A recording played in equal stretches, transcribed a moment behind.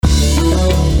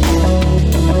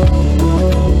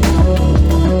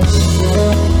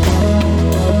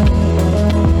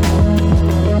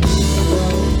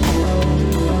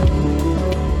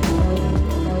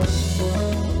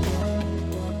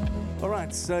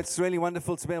it's really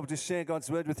wonderful to be able to share God's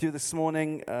word with you this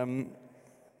morning.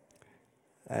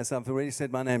 As I've already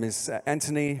said, my name is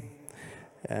Anthony,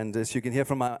 and as you can hear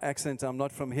from my accent, I'm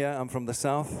not from here, I'm from the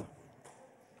South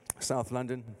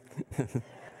London.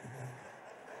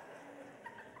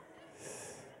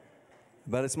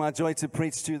 But it's my joy to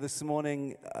preach to you this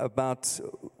morning about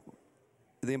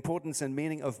the importance and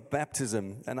meaning of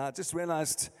baptism. And I just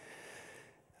realized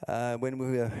when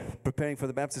we were preparing for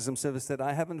the baptism service that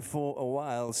I haven't for a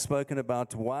while spoken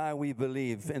about why we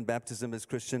believe in baptism as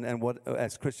Christians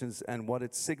and what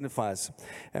it signifies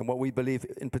and what we believe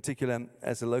in particular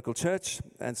as a local church.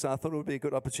 And so I thought it would be a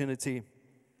good opportunity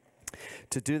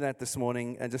to do that this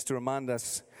morning and just to remind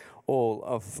us all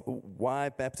of why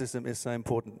baptism is so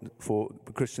important for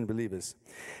Christian believers.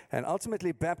 And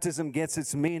ultimately, baptism gets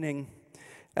its meaning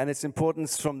and its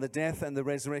importance from the death and the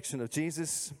resurrection of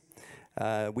Jesus.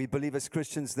 We believe as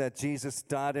Christians that Jesus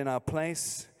died in our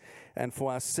place and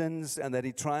for our sins, and that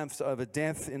he triumphed over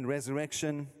death in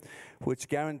resurrection, which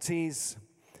guarantees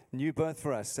new birth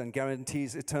for us and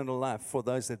guarantees eternal life for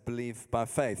those that believe by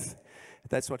faith.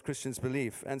 That's what Christians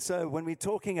believe. And so when we're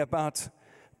talking about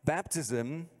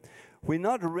baptism, we're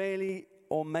not really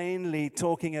or mainly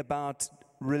talking about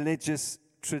religious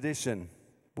tradition.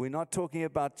 We're not talking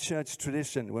about church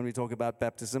tradition when we talk about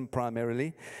baptism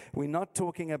primarily. We're not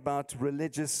talking about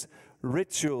religious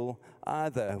ritual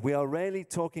either. We are really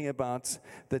talking about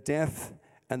the death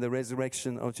and the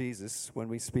resurrection of Jesus when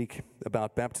we speak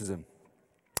about baptism.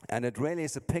 And it really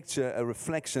is a picture, a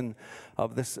reflection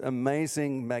of this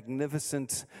amazing,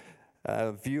 magnificent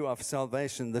view of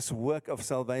salvation, this work of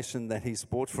salvation that he's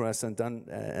bought for us and done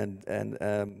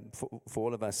for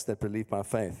all of us that believe by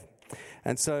faith.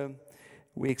 And so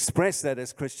we express that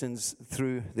as Christians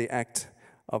through the act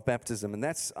of baptism. And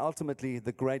that's ultimately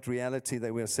the great reality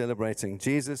that we are celebrating.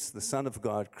 Jesus, the Son of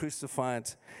God, crucified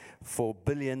for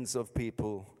billions of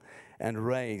people and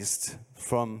raised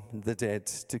from the dead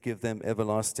to give them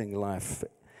everlasting life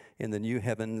in the new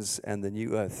heavens and the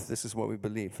new earth. This is what we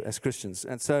believe as Christians.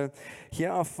 And so here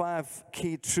are 5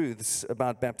 key truths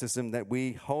about baptism that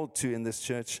we hold to in this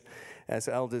church as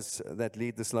elders that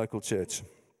lead this local church.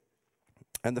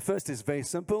 And the first is very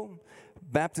simple.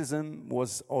 Baptism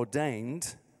was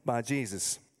ordained by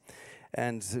Jesus.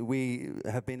 And we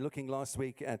have been looking last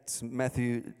week at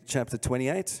Matthew chapter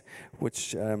 28,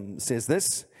 which says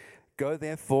this: "Go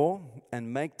therefore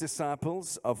and make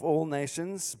disciples of all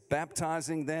nations,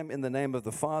 baptizing them in the name of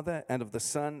the Father and of the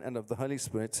Son and of the Holy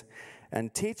Spirit,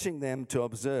 and teaching them to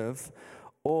observe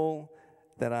all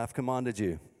that I have commanded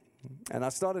you." And I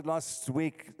started last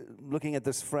week looking at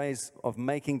this phrase of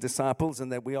making disciples,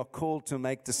 and that we are called to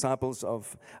make disciples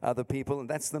of other people. And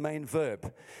that's the main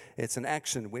verb. It's an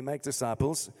action. We make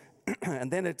disciples.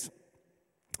 And then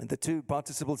the 2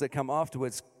 participles that come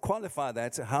afterwards qualify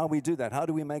that, how we do that. How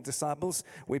do we make disciples?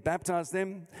 We baptize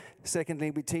them.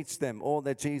 Secondly, we teach them all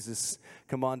that Jesus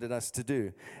commanded us to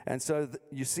do. And so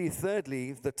you see,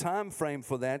 thirdly, the time frame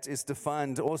for that is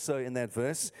defined also in that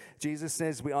verse. Jesus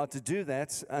says we are to do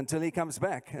that until he comes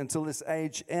back, until this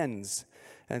age ends.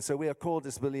 And so we are called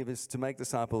as believers to make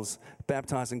disciples,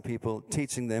 baptizing people,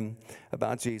 teaching them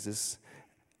about Jesus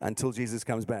until Jesus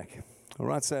comes back. All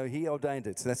right, so he ordained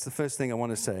it. So that's the first thing I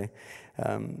want to say,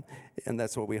 and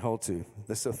that's what we hold to.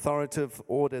 This authoritative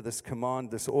order, this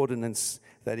command, this ordinance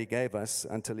that he gave us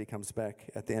until he comes back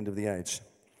at the end of the age.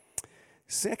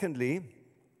 Secondly,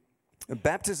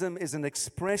 baptism is an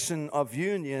expression of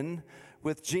union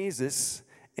with Jesus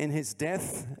in his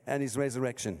death and his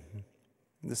resurrection.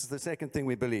 This is the second thing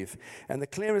we believe. And the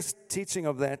clearest teaching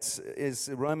of that is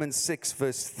Romans 6,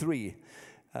 verse 3.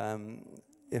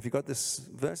 If you got this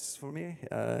verse for me,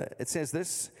 it says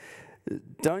this: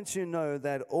 "Don't you know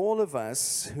that all of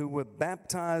us who were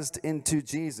baptized into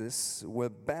Jesus were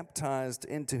baptized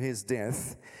into his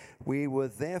death? We were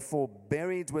therefore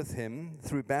buried with him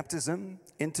through baptism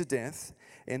into death,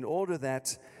 in order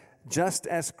that just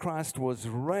as Christ was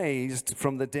raised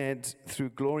from the dead through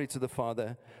glory to the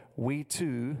Father, we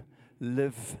too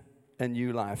live a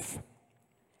new life."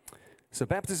 So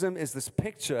baptism is this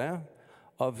picture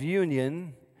of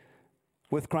union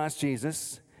with Christ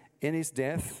Jesus in his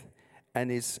death and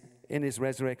in his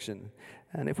resurrection.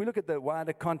 And if we look at the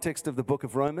wider context of the book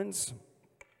of Romans,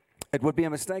 it would be a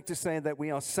mistake to say that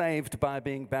we are saved by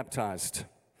being baptized.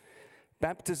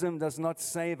 Baptism does not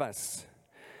save us.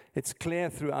 It's clear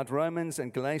throughout Romans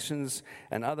and Galatians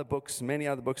and other books, many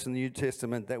other books in the New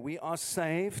Testament, that we are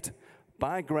saved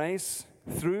by grace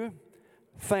through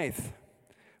faith.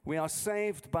 We are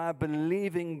saved by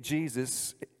believing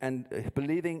Jesus and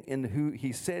believing in who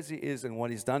he says he is and what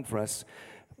he's done for us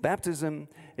Baptism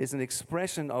is an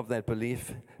expression of that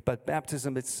belief, but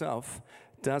baptism itself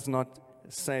does not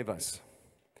save us.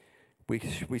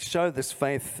 We show this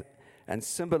faith and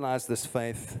symbolize this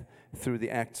faith through the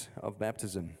act of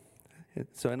baptism.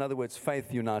 So in other words,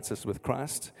 faith unites us with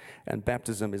Christ, and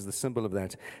baptism is the symbol of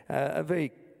that. A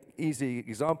very easy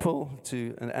example,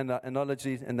 an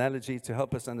analogy to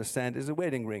help us understand, is a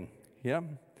wedding ring. Yeah?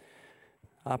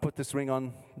 I put this ring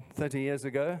on 30 years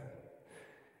ago,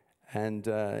 and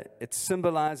it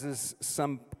symbolizes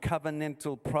some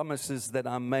covenantal promises that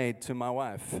I made to my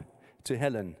wife, to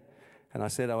Helen. And I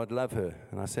said I would love her,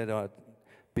 and I said I would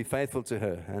be faithful to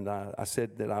her, and I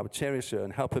said that I would cherish her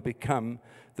and help her become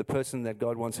the person that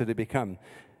God wants her to become.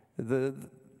 The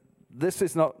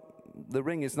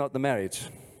ring is not the marriage.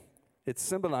 It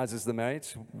symbolizes the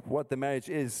marriage. What the marriage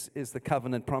is the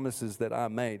covenant promises that are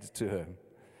made to her.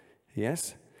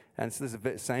 Yes? And it's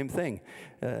the same thing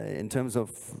in terms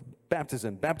of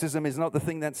baptism. Baptism is not the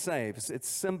thing that saves. It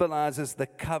symbolizes the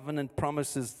covenant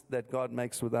promises that God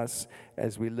makes with us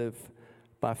as we live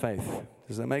by faith.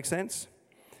 Does that make sense?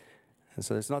 And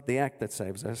so it's not the act that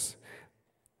saves us.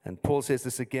 And Paul says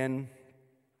this again.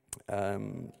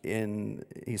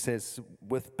 He says,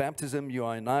 with baptism you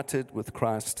are united with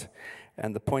Christ.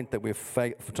 And the point that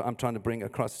I'm trying to bring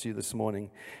across to you this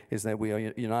morning is that we are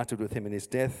united with him in his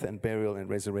death and burial and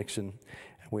resurrection.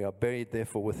 And we are buried,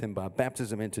 therefore, with him by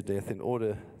baptism into death, in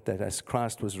order that as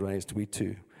Christ was raised, we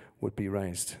too would be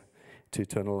raised to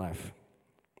eternal life.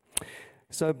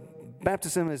 So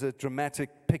baptism is a dramatic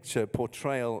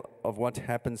portrayal of what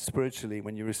happens spiritually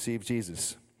when you receive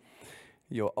Jesus.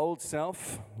 Your old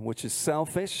self, which is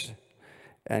selfish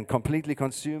and completely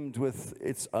consumed with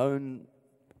its own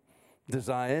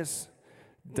desires,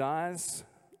 dies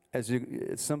as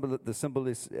the symbol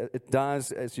is it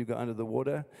dies as you go under the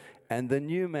water, and the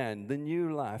new man, the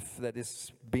new life that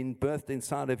is being birthed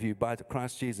inside of you by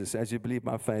Christ Jesus, as you believe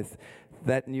by faith,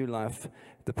 that new life,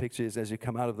 the picture is as you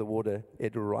come out of the water,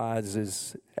 it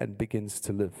rises and begins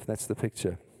to live. That's the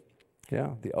picture.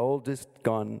 Yeah, the old is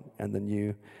gone and the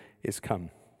new is come.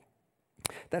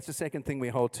 That's the second thing we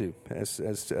hold to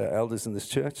as elders in this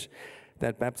church,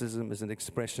 that baptism is an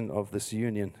expression of this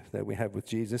union that we have with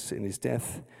Jesus in his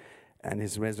death and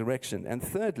his resurrection. And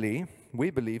thirdly, we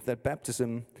believe that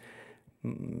baptism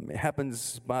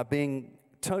happens by being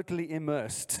totally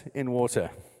immersed in water.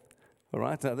 All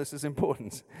right, now this is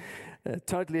important.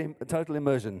 Total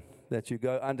immersion, that you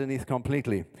go underneath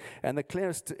completely. And the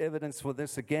clearest evidence for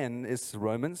this, again, is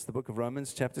Romans, the book of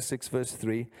Romans, chapter 6, verse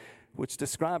 3, which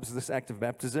describes this act of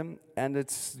baptism, and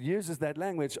it uses that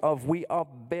language of we are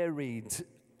buried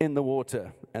in the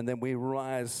water, and then we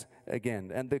rise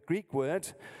again. And the Greek word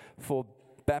for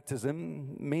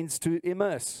baptism means to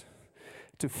immerse,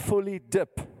 to fully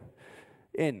dip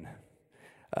in.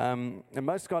 And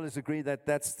most scholars agree that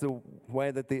that's the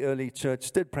way that the early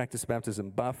church did practice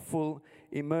baptism, by full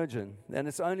immersion. And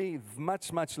it's only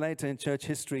much, much later in church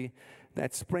history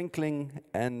that sprinkling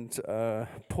and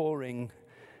pouring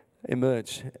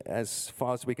emerge, as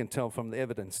far as we can tell from the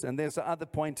evidence. And there's other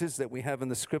pointers that we have in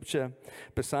the scripture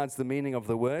besides the meaning of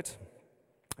the word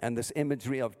and this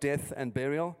imagery of death and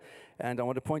burial. And I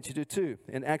want to point you to two.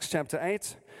 In Acts chapter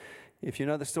 8, if you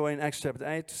know the story in Acts chapter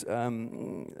 8,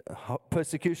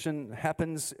 persecution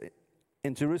happens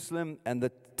in Jerusalem and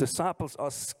the disciples are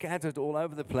scattered all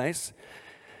over the place.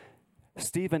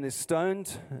 Stephen is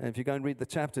stoned. And if you go and read the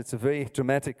chapter, it's a very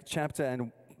dramatic chapter.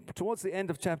 And towards the end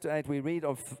of chapter 8, we read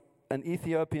of an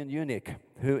Ethiopian eunuch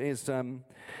who is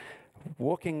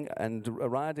walking and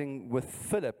riding with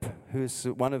Philip, who's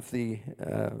one of the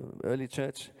early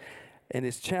church, in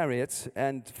his chariot.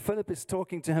 And Philip is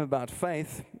talking to him about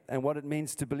faith and what it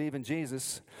means to believe in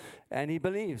Jesus. And he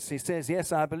believes. He says,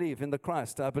 yes, I believe in the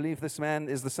Christ. I believe this man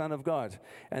is the Son of God.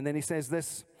 And then he says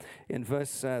this in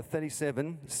verse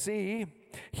 37, see,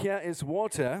 here is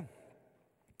water.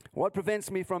 What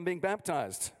prevents me from being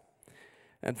baptized?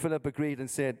 And Philip agreed and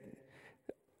said,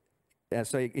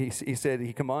 so he said,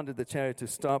 he commanded the chariot to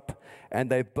stop,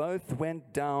 and they both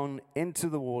went down into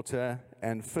the water,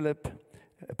 and Philip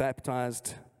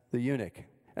baptized the eunuch.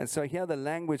 And so here the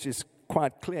language is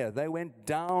quite clear. They went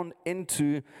down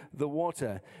into the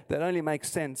water. That only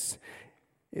makes sense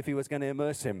if he was going to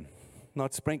immerse him,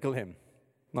 not sprinkle him,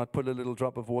 not put a little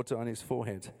drop of water on his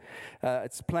forehead.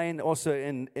 It's plain also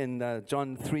in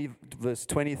John 3, verse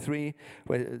 23,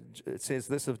 where it says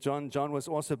this of John. John was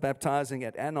also baptizing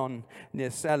at Anon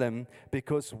near Salem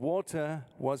because water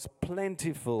was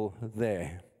plentiful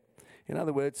there. In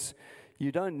other words,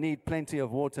 you don't need plenty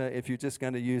of water if you're just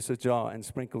going to use a jar and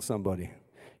sprinkle somebody.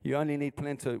 You only need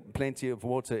plenty of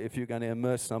water if you're going to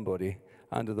immerse somebody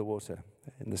under the water.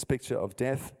 in this picture of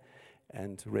death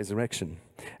and resurrection.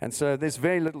 And so there's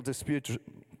very little dispute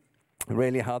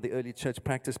really how the early church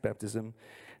practiced baptism.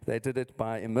 They did it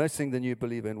by immersing the new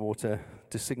believer in water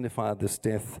to signify this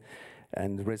death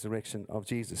and resurrection of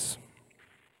Jesus.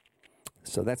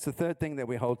 So that's the third thing that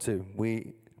we hold to.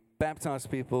 We baptize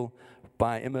people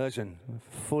by immersion,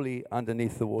 fully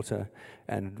underneath the water,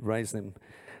 and raise them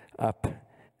up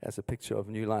as a picture of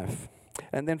new life.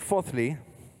 And then fourthly,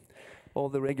 all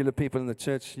the regular people in the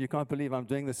church, you can't believe I'm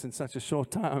doing this in such a short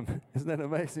time. Isn't that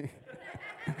amazing?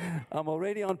 I'm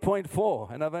already on point 4,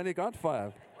 and I've only got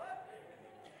 5.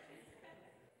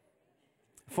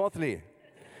 Fourthly,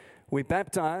 we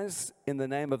baptize in the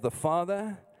name of the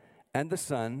Father and the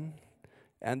Son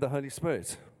and the Holy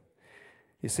Spirit.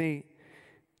 You see,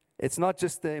 it's not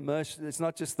just the immersion, it's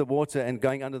not just the water and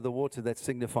going under the water that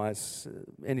signifies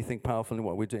anything powerful in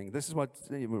what we're doing. This is what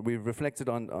we've reflected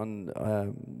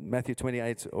on Matthew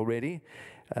 28 already,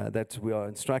 that we are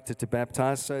instructed to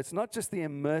baptize. So it's not just the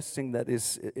immersing that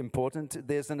is important.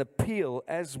 There's an appeal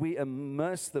as we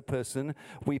immerse the person.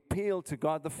 We appeal to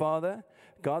God the Father,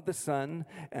 God the Son,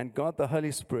 and God the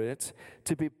Holy Spirit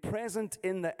to be present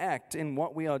in the act, in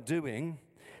what we are doing,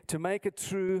 to make it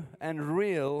true and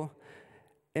real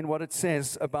in what it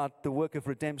says about the work of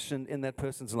redemption in that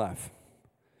person's life.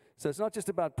 So it's not just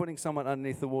about putting someone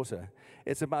underneath the water.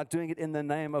 It's about doing it in the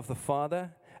name of the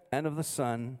Father and of the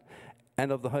Son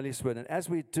and of the Holy Spirit. And as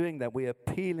we're doing that, we're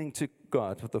appealing to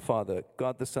God, the Father,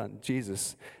 God the Son,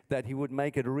 Jesus, that He would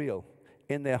make it real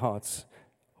in their hearts,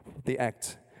 the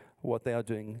act, what they are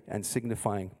doing and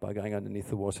signifying by going underneath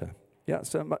the water. Yeah,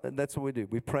 so that's what we do.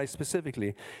 We pray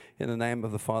specifically in the name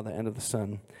of the Father and of the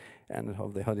Son and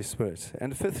of the Holy Spirit.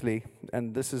 And fifthly,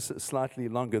 and this is slightly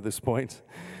longer, this point,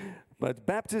 but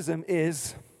baptism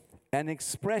is an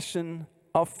expression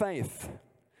of faith.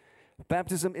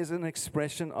 Baptism is an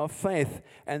expression of faith,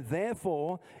 and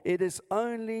therefore it is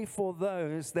only for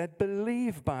those that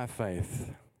believe by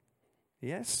faith.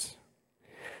 Yes?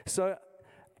 So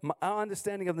our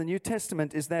understanding of the New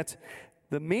Testament is that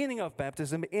the meaning of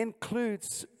baptism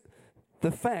includes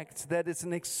the fact that it's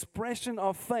an expression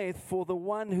of faith for the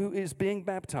one who is being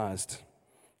baptized.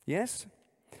 Yes?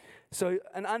 So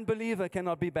an unbeliever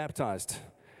cannot be baptized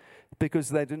because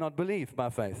they do not believe by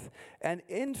faith. An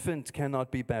infant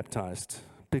cannot be baptized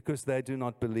because they do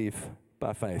not believe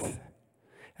by faith.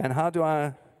 And how do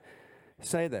I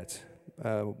say that?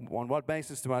 On what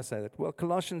basis do I say that? Well,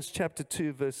 Colossians chapter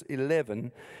 2, verse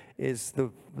 11 is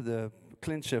the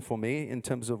clincher for me in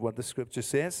terms of what the scripture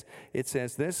says. It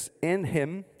says this: in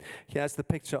Him, here's the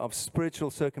picture of spiritual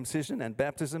circumcision and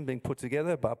baptism being put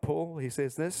together by Paul. He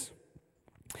says this: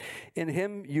 in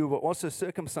Him you were also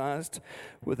circumcised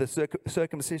with a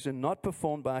circumcision not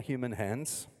performed by human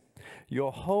hands.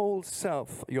 Your whole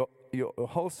self, your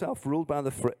whole self ruled by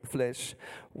the flesh,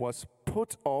 was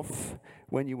put off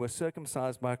when you were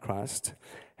circumcised by Christ,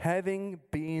 having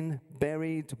been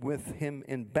buried with Him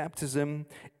in baptism,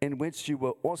 in which you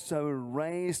were also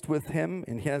raised with Him,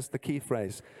 and here's the key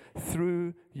phrase,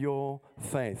 through your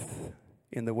faith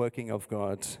in the working of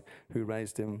God who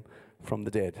raised Him from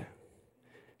the dead.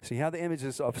 See how the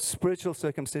images of spiritual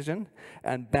circumcision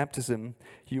and baptism: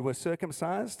 you were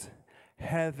circumcised,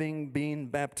 having been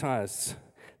baptized.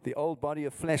 The old body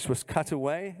of flesh was cut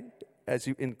away as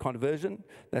you in conversion.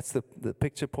 That's the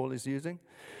picture Paul is using.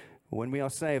 When we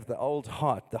are saved, the old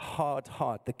heart, the hard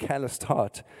heart, the calloused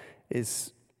heart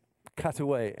is cut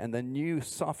away, and the new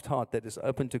soft heart that is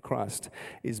open to Christ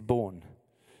is born.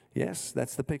 Yes,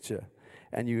 that's the picture.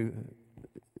 And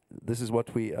this is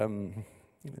what we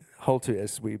hold to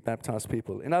as we baptize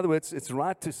people. In other words, it's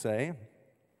right to say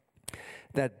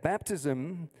that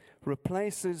baptism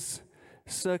replaces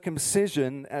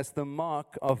circumcision as the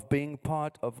mark of being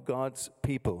part of God's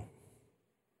people.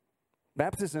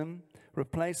 Baptism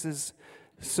replaces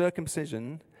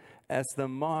circumcision as the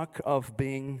mark of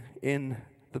being in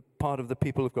the part of the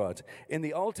people of God. In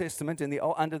the Old Testament,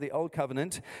 under the Old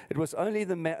Covenant, it was only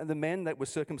the men that were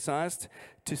circumcised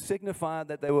to signify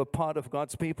that they were part of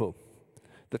God's people,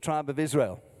 the tribe of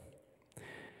Israel.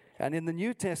 And in the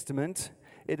New Testament,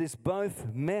 it is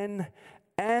both men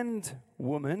and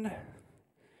women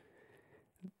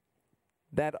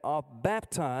that are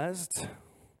baptized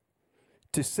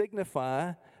to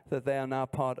signify that they are now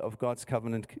part of God's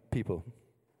covenant people.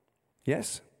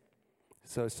 Yes?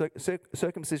 So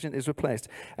circumcision is replaced.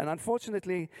 And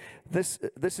unfortunately, this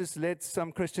has led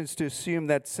some Christians to assume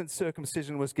that since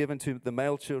circumcision was given to the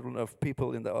male children of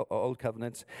people in the Old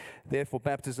Covenant, therefore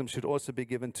baptism should also be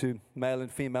given to male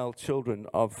and female children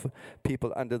of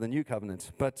people under the New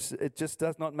Covenant. But it just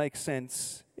does not make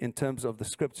sense in terms of the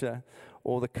Scripture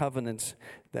or the covenant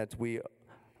that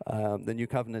the new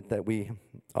covenant that we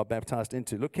are baptized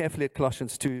into. Look carefully at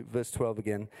Colossians 2, verse 12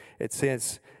 again. It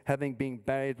says, having been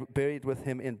buried with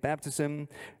him in baptism,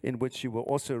 in which you were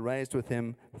also raised with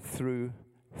him through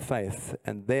faith.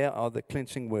 And there are the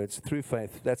clinching words, through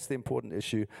faith. That's the important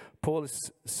issue. Paul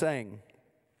is saying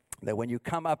that when you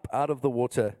come up out of the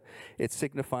water, it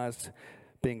signifies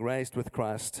being raised with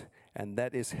Christ, and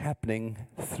that is happening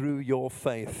through your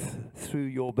faith, through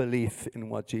your belief in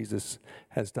what Jesus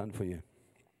has done for you.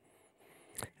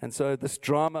 And so this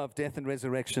drama of death and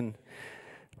resurrection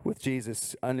with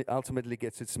Jesus ultimately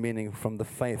gets its meaning from the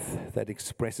faith that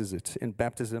expresses it. In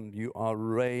baptism, you are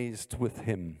raised with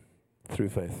him through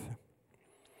faith.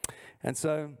 And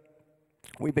so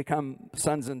we become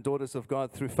sons and daughters of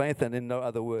God through faith and in no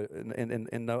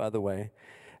other way.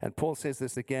 And Paul says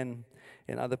this again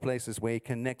in other places where he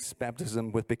connects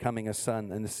baptism with becoming a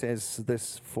son. And it says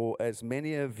this, for as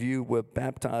many of you were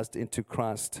baptized into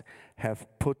Christ, have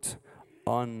put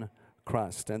on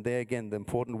Christ. And there again, the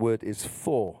important word is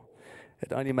for.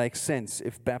 It only makes sense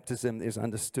if baptism is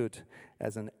understood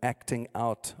as an acting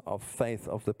out of faith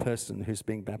of the person who's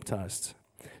being baptized.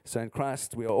 So in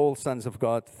Christ, we are all sons of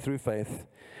God through faith.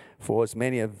 For as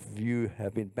many of you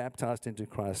have been baptized into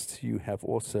Christ, you have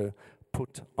also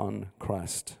put on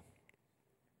Christ.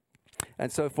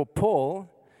 And so for Paul,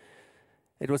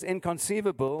 it was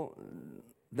inconceivable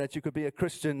that you could be a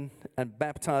Christian and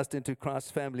baptized into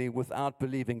Christ's family without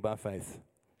believing by faith.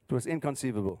 It was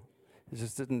inconceivable. It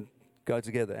just didn't go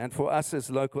together. And for us as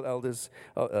local elders,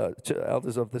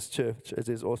 elders of this church, it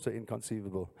is also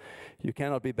inconceivable. You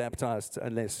cannot be baptized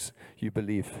unless you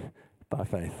believe by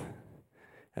faith.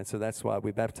 And so that's why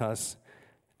we baptize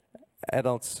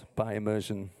adults by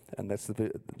immersion, and that's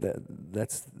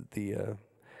the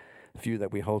view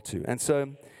that we hold to. And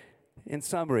so, in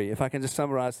summary, if I can just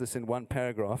summarize this in one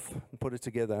paragraph and put it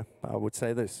together, I would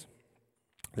say this.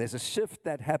 There's a shift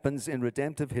that happens in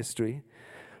redemptive history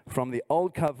from the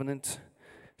old covenant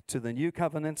to the new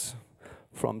covenant,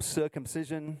 from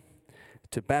circumcision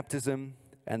to baptism,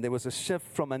 and there was a shift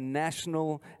from a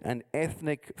national and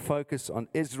ethnic focus on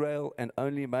Israel and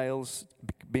only males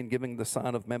being given the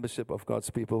sign of membership of God's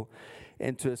people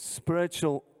into a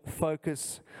spiritual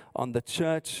focus on the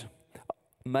church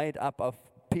made up of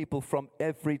people from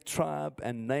every tribe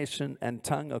and nation and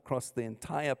tongue across the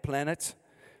entire planet.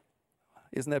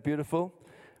 Isn't that beautiful?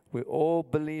 We all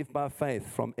believe by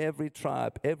faith from every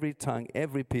tribe, every tongue,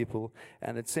 every people.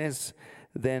 And it says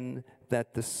then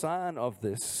that the sign of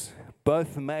this,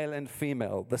 both male and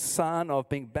female, the sign of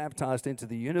being baptized into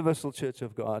the universal church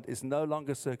of God is no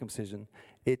longer circumcision.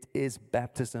 It is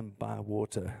baptism by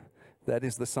water. That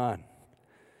is the sign.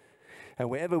 And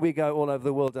wherever we go all over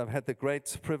the world, I've had the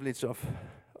great privilege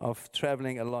of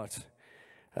traveling a lot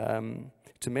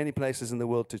to many places in the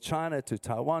world, to China, to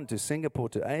Taiwan, to Singapore,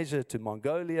 to Asia, to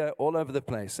Mongolia, all over the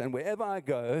place. And wherever I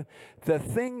go, the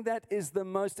thing that is the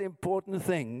most important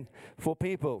thing for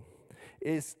people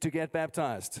is to get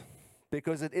baptized,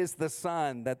 because it is the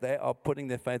sign that they are putting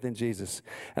their faith in Jesus.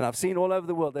 And I've seen all over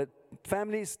the world that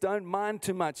families don't mind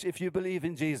too much if you believe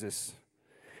in Jesus.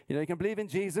 You know, you can believe in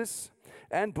Jesus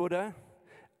and Buddha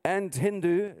and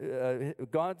Hindu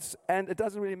gods, and it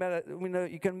doesn't really matter. You know,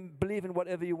 you can believe in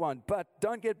whatever you want, but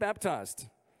don't get baptized.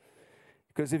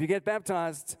 Because if you get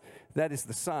baptized, that is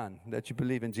the sign that you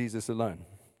believe in Jesus alone.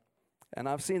 And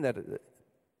I've seen that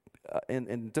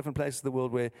in different places of the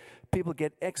world where people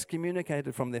get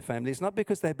excommunicated from their families, not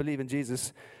because they believe in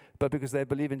Jesus, but because they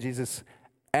believe in Jesus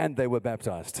and they were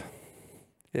baptized.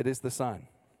 It is the sign.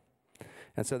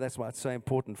 And so that's why it's so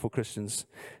important for Christians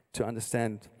to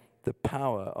understand the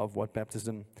power of what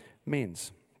baptism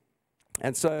means.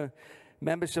 And so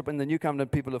membership in the New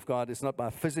Covenant people of God is not by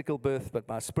physical birth, but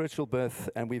by spiritual birth.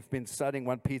 And we've been studying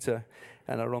 1 Peter,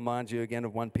 and I remind you again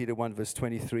of 1 Peter 1 verse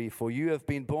 23. For you have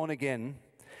been born again,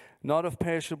 not of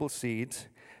perishable seed,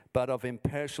 but of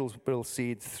imperishable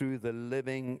seed through the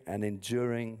living and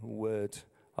enduring word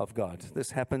of God.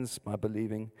 This happens by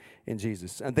believing in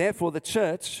Jesus. And therefore the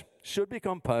church should be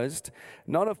composed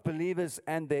not of believers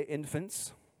and their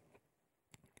infants,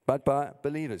 but by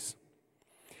believers.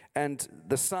 And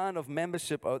the sign of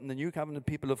membership in the New Covenant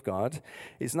people of God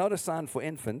is not a sign for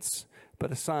infants,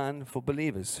 but a sign for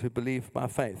believers who believe by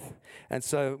faith. And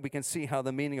so we can see how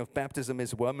the meaning of baptism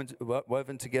is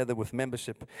woven together with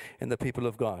membership in the people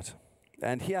of God.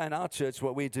 And here in our church,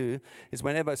 what we do is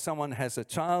whenever someone has a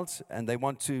child and they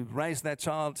want to raise that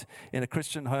child in a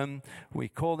Christian home, we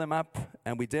call them up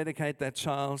and we dedicate that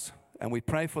child and we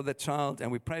pray for the child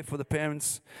and we pray for the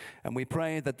parents and we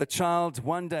pray that the child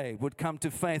one day would come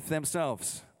to faith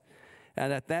themselves.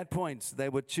 And at that point, they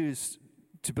would choose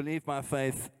to believe by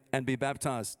faith and be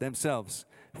baptized themselves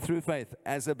through faith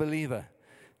as a believer,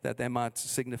 that they might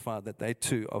signify that they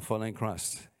too are following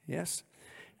Christ. Yes?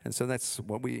 And so that's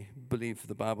what we believe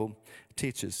the Bible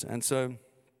teaches. And so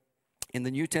in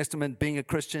the New Testament, being a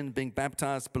Christian, being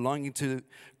baptized, belonging to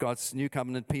God's new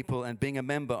covenant people, and being a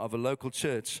member of a local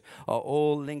church are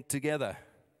all linked together.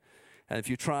 And if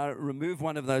you try to remove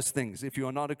one of those things, if you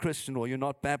are not a Christian or you're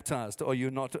not baptized or you're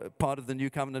not part of the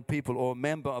new covenant people or a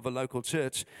member of a local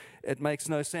church, it makes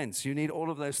no sense. You need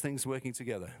all of those things working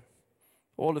together.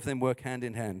 All of them work hand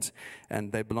in hand,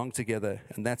 and they belong together,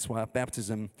 and that's why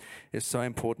baptism is so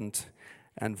important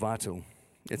and vital.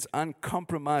 It's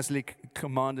uncompromisingly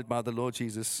commanded by the Lord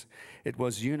Jesus. It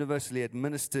was universally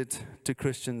administered to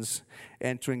Christians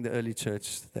entering the early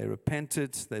church. They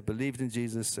repented, they believed in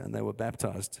Jesus, and they were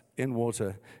baptized in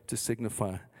water to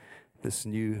signify this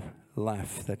new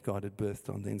life that God had birthed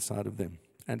on the inside of them.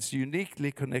 And it's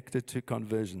uniquely connected to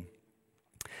conversion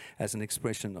as an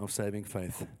expression of saving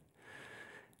faith.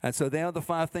 And so there are the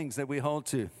 5 things that we hold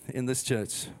to in this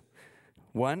church.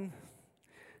 1,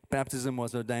 baptism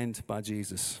was ordained by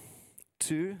Jesus.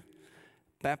 2,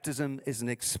 baptism is an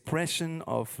expression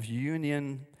of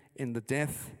union in the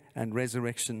death and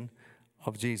resurrection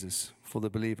of Jesus for the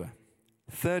believer.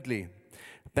 Thirdly,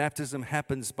 baptism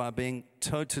happens by being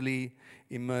totally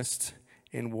immersed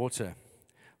in water.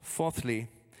 Fourthly,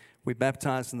 we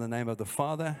baptize in the name of the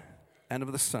Father and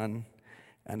of the Son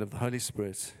and of the Holy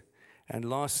Spirit. And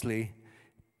lastly,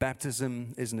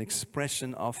 baptism is an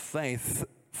expression of faith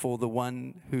for the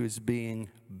one who is being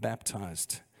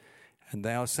baptized. And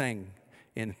they are saying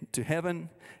into heaven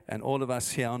and all of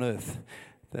us here on earth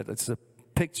that it's a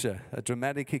picture, a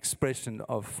dramatic expression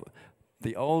of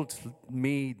the old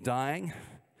me dying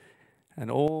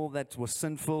and all that was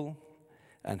sinful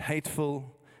and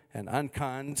hateful and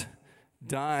unkind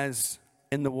dies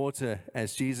in the water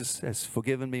as Jesus has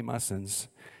forgiven me my sins.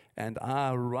 And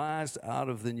I rise out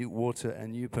of the new water a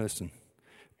new person,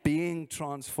 being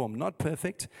transformed, not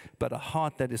perfect, but a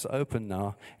heart that is open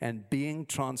now and being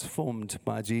transformed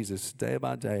by Jesus day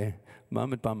by day,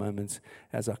 moment by moment,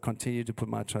 as I continue to put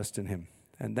my trust in Him.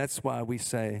 And that's why we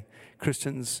say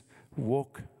Christians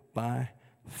walk by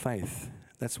faith.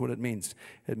 That's what it means.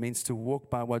 It means to walk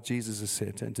by what Jesus has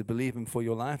said and to believe Him for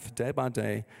your life day by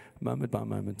day, moment by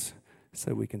moment,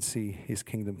 so we can see His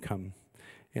kingdom come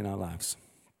in our lives.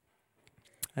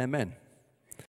 Amen.